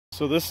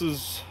So this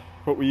is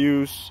what we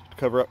use to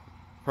cover up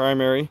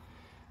primary.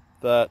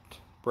 That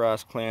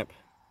brass clamp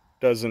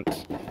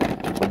doesn't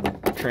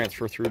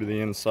transfer through to the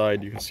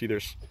inside. You can see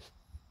there's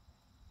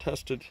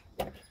tested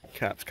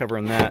caps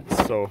covering that,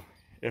 so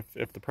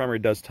if the primary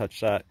does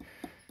touch that,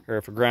 or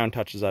if a ground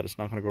touches that, it's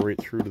not going to go right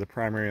through to the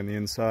primary on the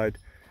inside.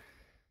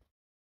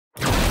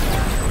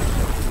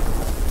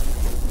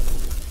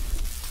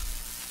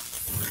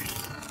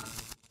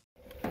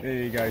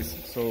 Hey guys,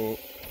 so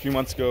a few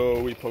months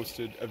ago we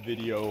posted a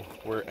video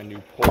where a new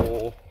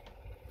pole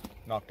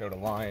knocked out a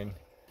line,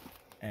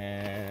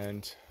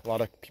 and a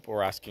lot of people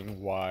were asking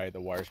why the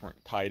wires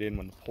weren't tied in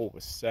when the pole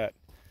was set.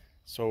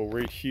 So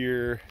right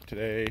here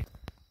today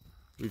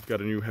we've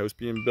got a new house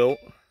being built.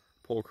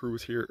 Pole crew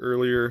was here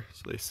earlier,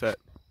 so they set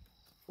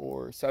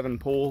 7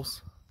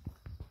 poles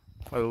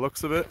by the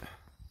looks of it.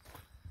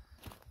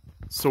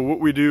 So what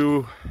we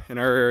do in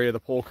our area, the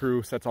pole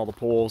crew sets all the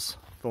poles,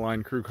 the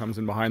line crew comes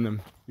in behind them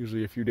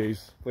usually a few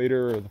days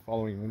later or the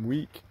following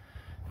week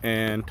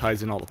and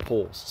ties in all the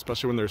poles,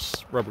 especially when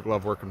there's rubber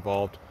glove work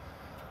involved.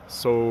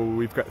 So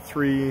we've got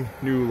 3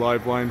 new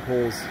live line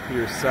poles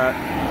here set,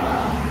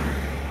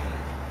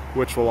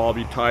 which will all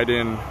be tied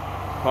in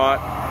hot.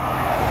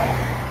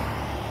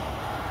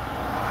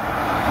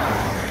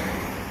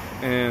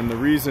 And the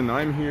reason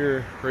I'm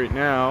here right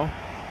now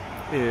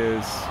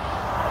is,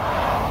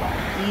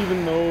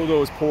 even though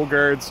those pole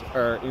guards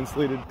are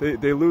insulated,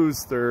 they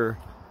lose their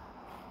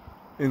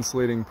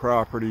insulating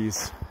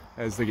properties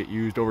as they get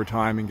used over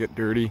time and get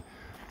dirty.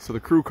 So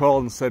the crew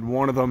called and said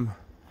one of them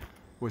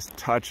was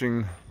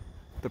touching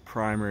the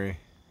primary.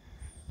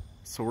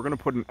 So we're going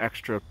to put an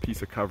extra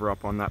piece of cover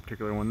up on that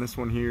particular one. This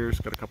one here's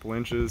got a couple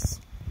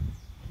inches.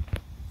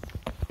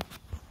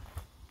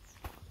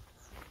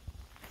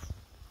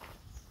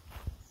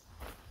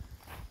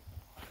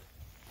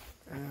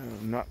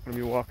 I'm not going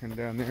to be walking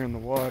down there in the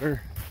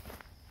water.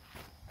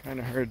 Kind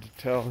of hard to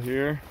tell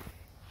here.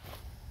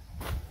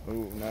 Oh,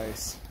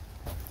 nice.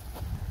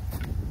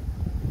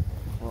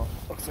 Well,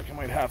 looks like I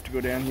might have to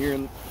go down here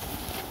and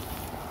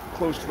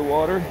close to the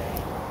water.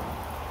 Oh,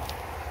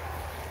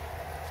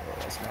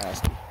 that's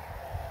nasty.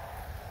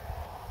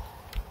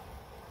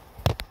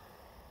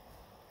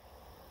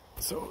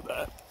 So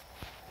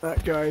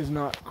that guy is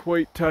not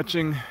quite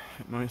touching.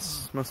 It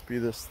must be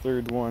this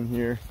third one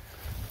here.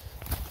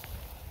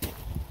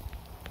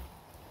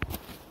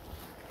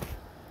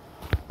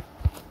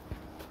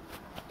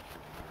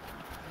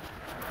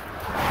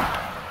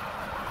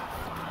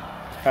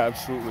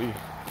 Absolutely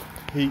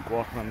hate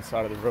walking on the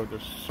side of the road.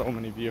 There's so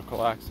many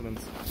vehicle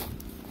accidents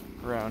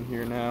around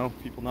here now.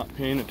 People not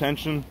paying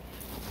attention,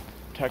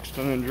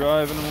 texting and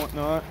driving and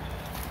whatnot.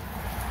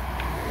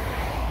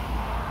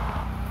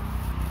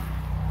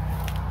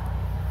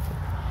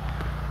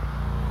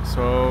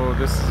 So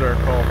this is our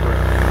culprit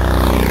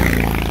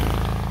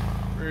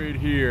right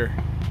here.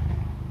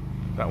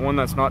 That one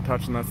that's not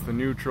touching, that's the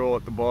neutral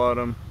at the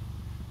bottom,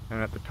 and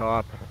at the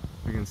top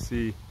you can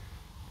see.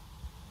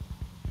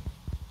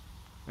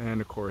 And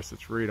of course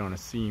it's right on a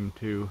seam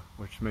too,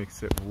 which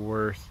makes it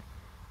worse.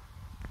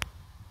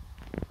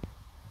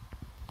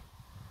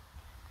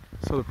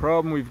 So the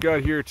problem we've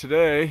got here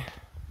today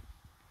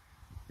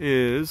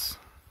is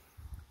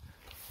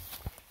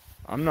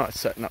I'm not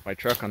setting up my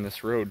truck on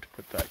this road to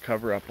put that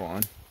cover up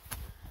on.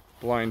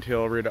 Blind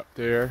hill right up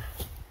there.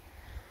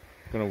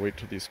 I'm gonna wait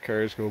till these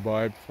cars go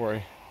by before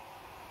I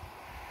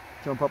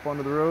jump up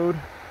onto the road.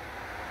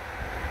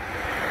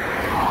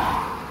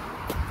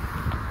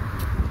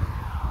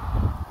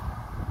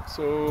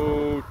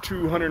 So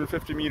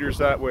 250 meters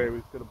that way,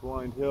 we've got a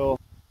blind hill,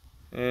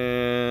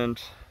 and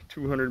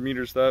 200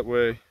 meters that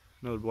way,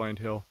 another blind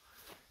hill.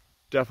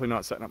 Definitely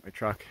not setting up my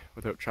truck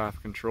without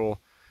traffic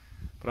control,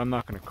 but I'm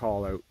not going to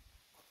call out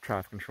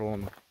traffic control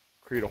and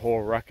create a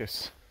whole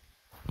ruckus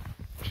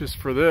just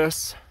for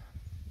this.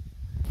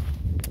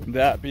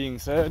 That being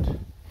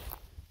said,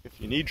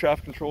 if you need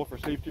traffic control for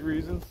safety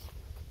reasons,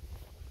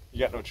 you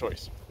got no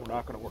choice. We're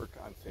not going to work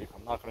unsafe.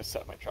 I'm not going to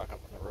set my truck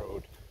up on the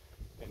road.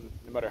 And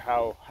no matter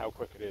how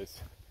quick it is,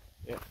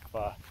 if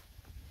I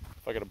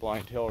get a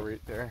blind hill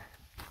right there.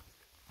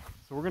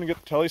 So we're gonna get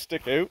the telly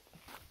stick out,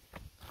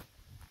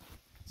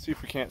 see if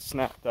we can't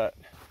snap that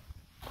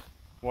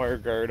wire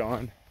guard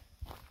on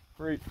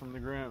right from the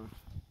ground.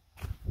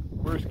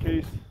 Worst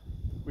case,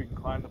 we can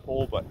climb the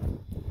pole, but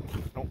I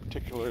don't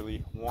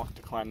particularly want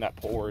to climb that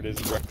pole where it is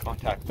in direct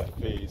contact with that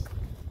phase.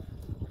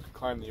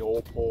 Climb the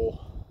old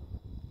pole.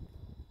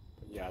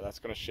 Yeah, that's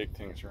going to shake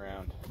things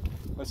around.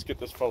 Let's get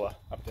this fella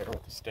up there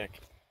with the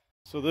stick.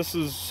 So this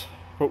is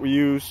what we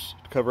use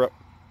to cover up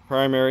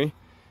primary.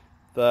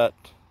 That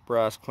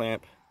brass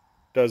clamp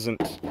doesn't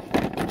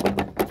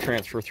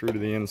transfer through to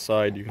the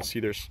inside. You can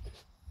see there's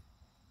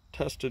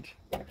tested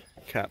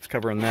caps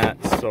covering that.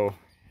 So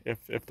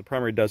if the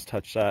primary does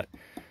touch that,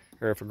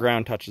 or if a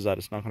ground touches that,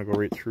 it's not going to go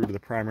right through to the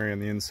primary on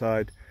the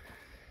inside.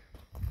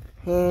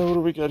 What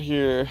do we got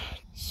here?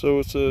 So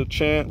it's a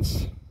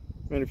Chance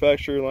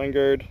manufacturer line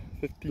guard.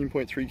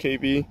 15.3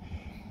 kV,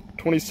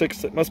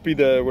 26, it must be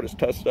what it's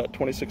tested at,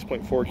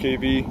 26.4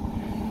 kV.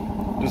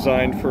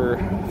 designed for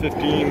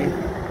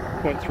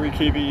 15.3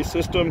 kV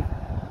system.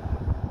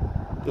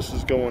 This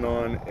is going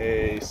on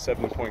a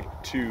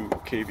 7.2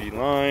 kV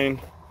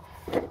line,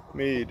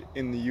 made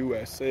in the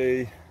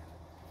USA.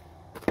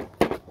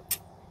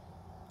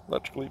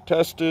 Electrically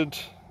tested.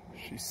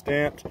 She's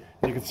stamped.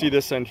 You can see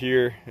this end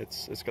here.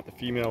 It's got the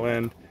female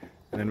end,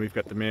 and then we've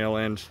got the male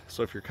end.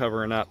 So if you're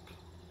covering up,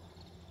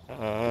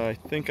 I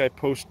think I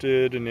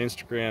posted an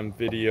Instagram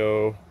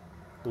video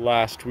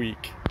last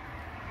week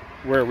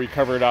where we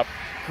covered up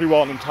pretty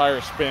well an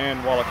entire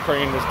span while a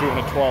crane was doing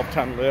a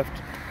 12-ton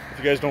lift. If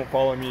you guys don't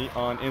follow me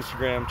on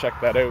Instagram, check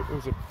that out. It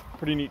was a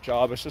pretty neat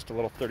job. It's just a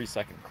little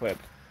 30-second clip,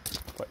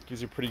 but it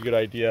gives you a pretty good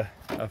idea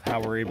of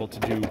how we're able to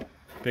do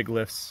big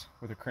lifts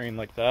with a crane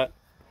like that.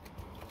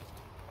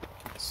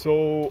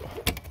 So,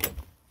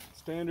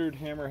 standard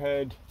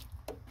hammerhead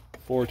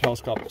for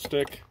telescopic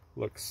stick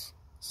looks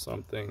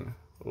something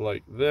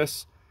like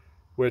this,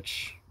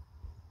 which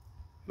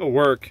will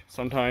work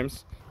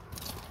sometimes.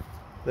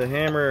 The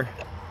hammer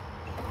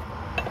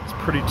is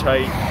pretty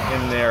tight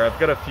in there. I've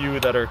got a few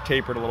that are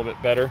tapered a little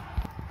bit better,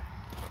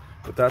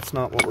 but that's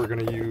not what we're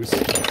going to use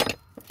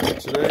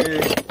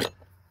today.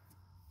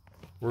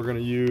 We're going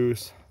to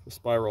use the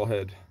spiral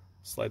head.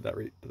 Slide that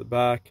right to the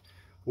back.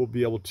 We'll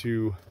be able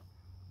to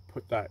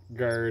put that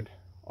guard,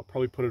 I'll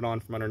probably put it on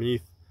from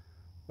underneath,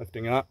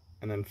 lifting up,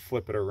 and then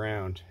flip it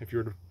around. If you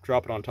were to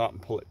drop it on top and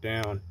pull it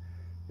down,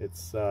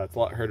 it's a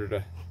lot harder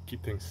to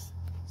keep things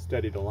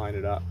steady to line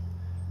it up.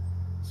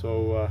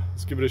 So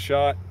let's give it a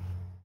shot.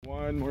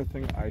 One more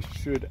thing I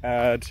should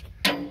add,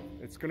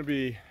 it's going to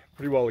be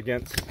pretty well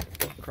against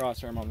the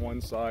crossarm on one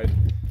side,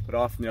 but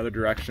off in the other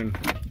direction.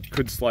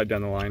 Could slide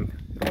down the line.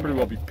 It'll pretty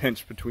well be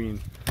pinched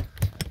between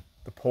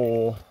the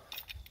pole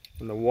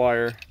and the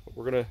wire, but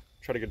we're going to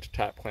try to get a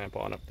tap clamp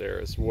on up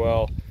there as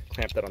well.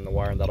 Clamp that on the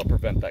wire, and that'll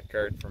prevent that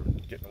guard from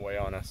getting away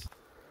on us.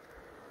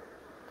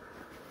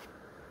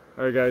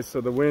 Alright guys, so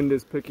the wind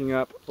is picking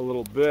up a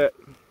little bit,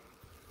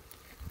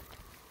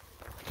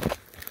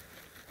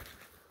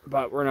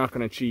 but we're not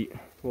going to cheat.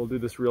 We'll do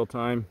this real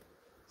time,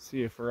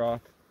 see if we're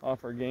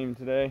off our game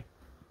today.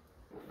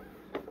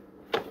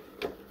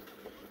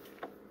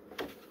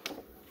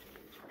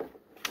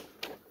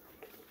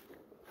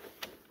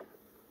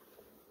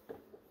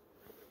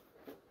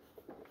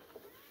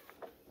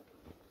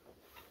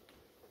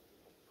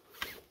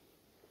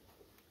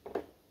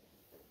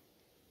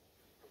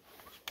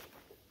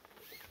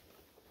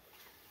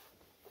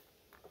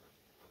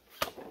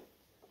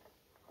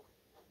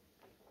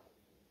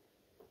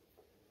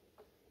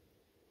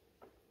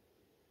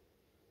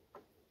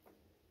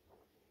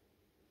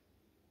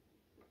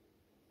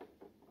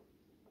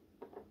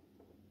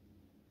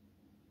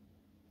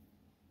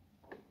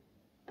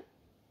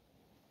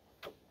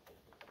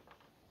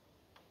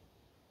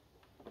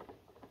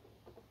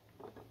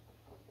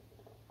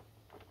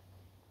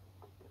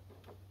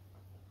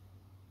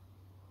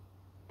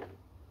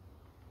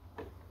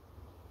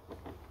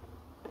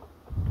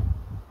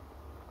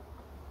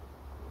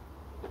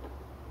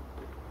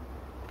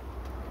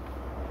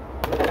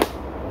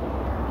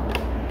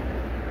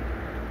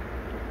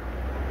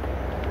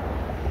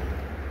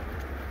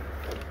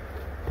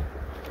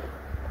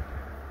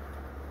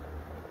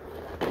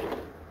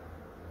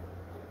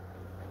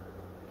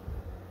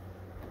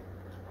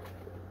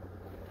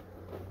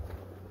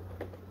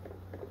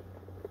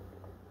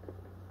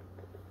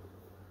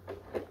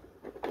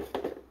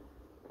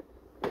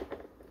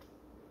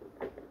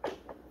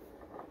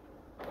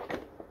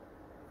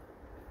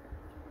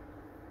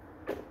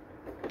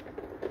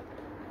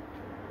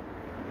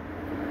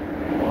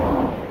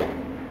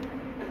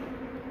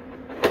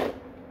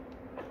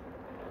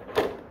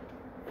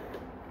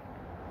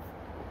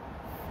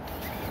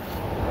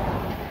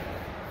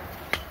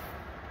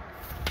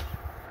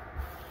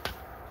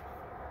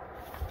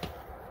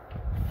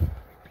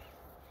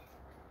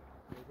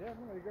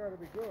 Definitely got to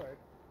be good.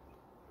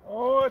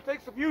 Oh, it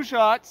takes a few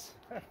shots.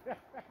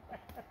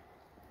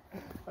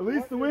 At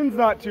least the wind's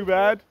not too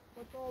bad.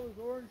 What's all this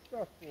orange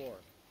stuff for?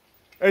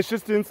 It's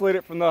just to insulate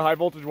it from the high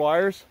voltage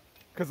wires,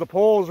 because the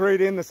pole is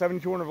right in the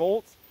 7200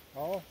 volts.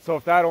 Oh. So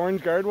if that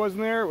orange guard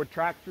wasn't there, it would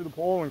track through the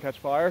pole and catch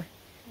fire.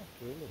 Oh,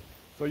 really?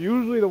 So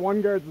usually the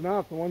one guard's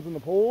enough, the ones in the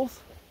poles.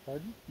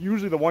 Pardon?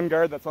 Usually the one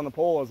guard that's on the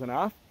pole is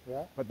enough.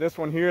 Yeah. But this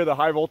one here, the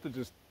high voltage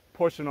is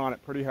pushing on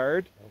it pretty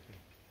hard. Okay.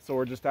 So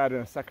we're just adding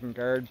a second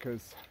guard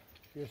because,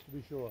 just to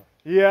be sure.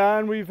 yeah,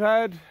 and we've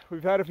had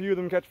a few of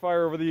them catch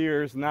fire over the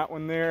years, and that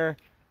one there,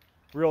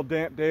 real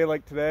damp day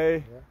like today,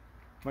 Yeah.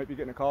 might be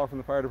getting a call from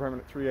the fire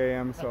department at 3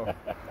 a.m. So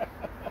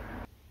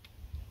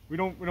we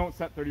don't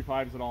set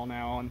 35s at all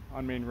now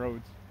on main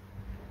roads.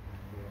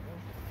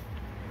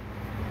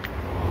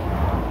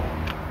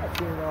 I've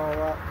seen all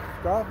that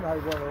stuff, and I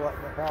was wondering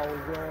what the hell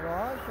was going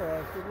on, so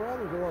I said, well,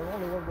 there's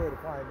only one way to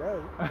find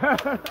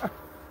out.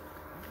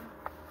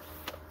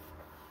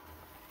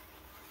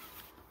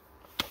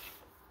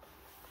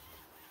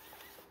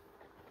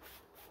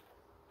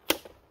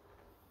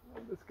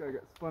 This guy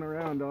got spun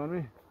around on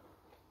me.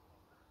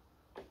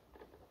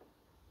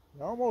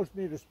 You almost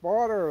need a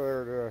spotter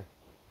or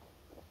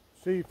to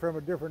see from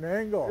a different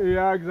angle.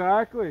 Yeah,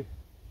 exactly.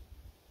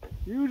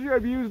 Usually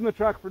I'd be using the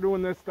truck for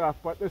doing this stuff,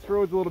 but this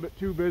road's a little bit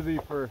too busy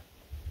for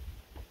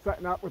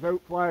setting up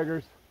without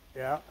flaggers.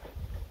 Yeah.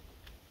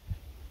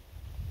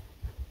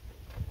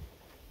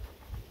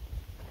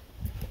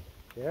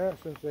 Yeah,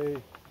 since they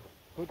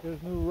put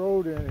this new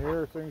road in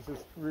here, things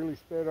has really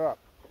sped up.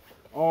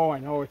 Oh, I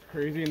know, it's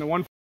crazy. And the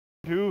one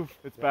too,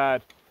 it's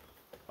bad.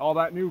 All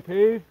that new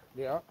pave.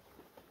 Yeah.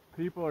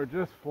 People are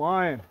just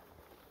flying.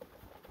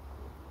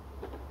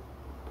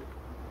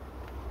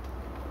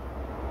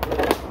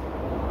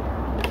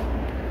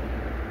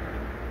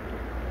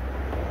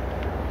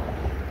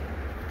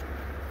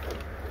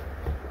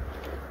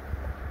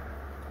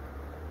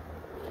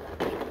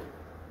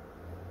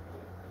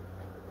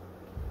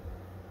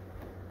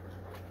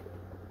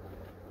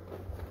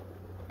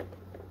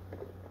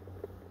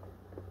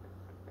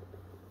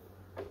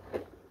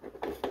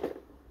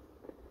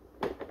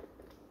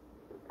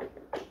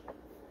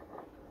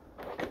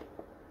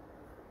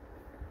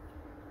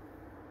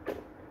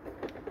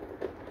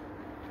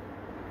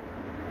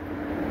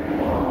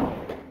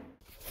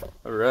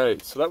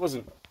 Alright, so that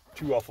wasn't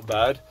too awful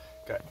bad.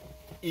 Got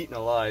eaten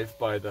alive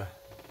by the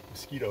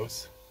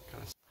mosquitoes.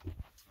 Kind of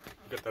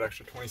get that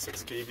extra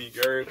 26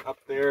 kV guard up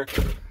there.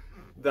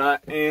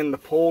 That and the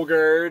pole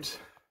guard.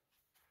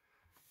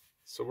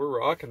 So we're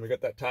rocking. We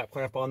got that tap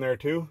clamp on there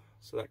too,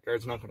 so that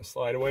guard's not going to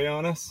slide away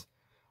on us.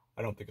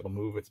 I don't think it'll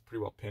move. It's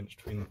pretty well pinched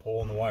between the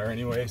pole and the wire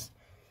anyways.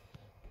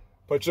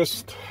 But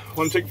just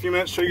want to take a few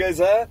minutes to show you guys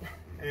that.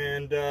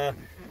 And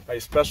I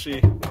especially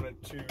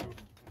wanted to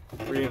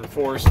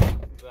reinforce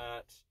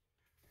that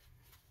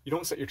you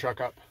don't set your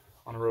truck up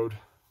on a road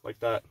like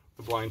that,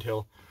 the blind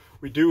hill.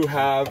 We do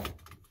have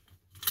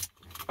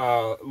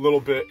a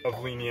little bit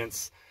of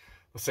lenience.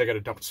 Let's say I got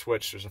to dump a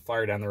switch. There's a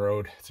fire down the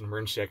road. It's an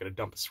emergency. I got to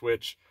dump a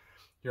switch.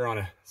 You're on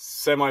a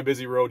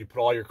semi-busy road. You put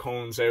all your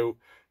cones out.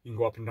 You can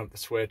go up and dump the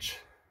switch,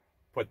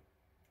 but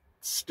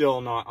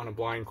still not on a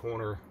blind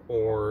corner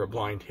or a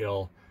blind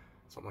hill,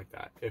 something like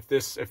that. If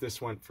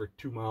this went for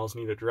 2 miles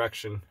in either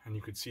direction and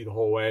you could see the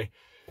whole way,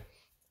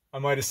 I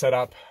might have set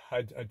up.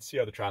 I'd see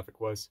how the traffic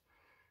was,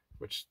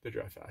 which they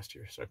drive fast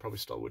here, so I probably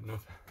still wouldn't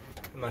have,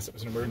 unless it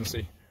was an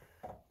emergency.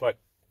 But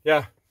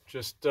yeah,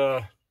 just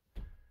want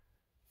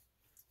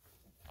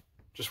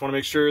to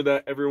make sure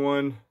that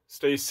everyone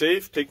stays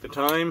safe. Take the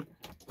time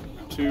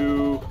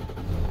to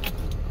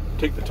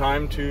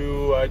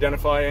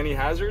identify any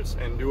hazards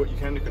and do what you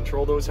can to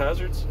control those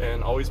hazards,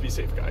 and always be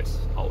safe, guys.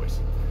 Always.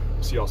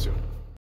 See y'all soon.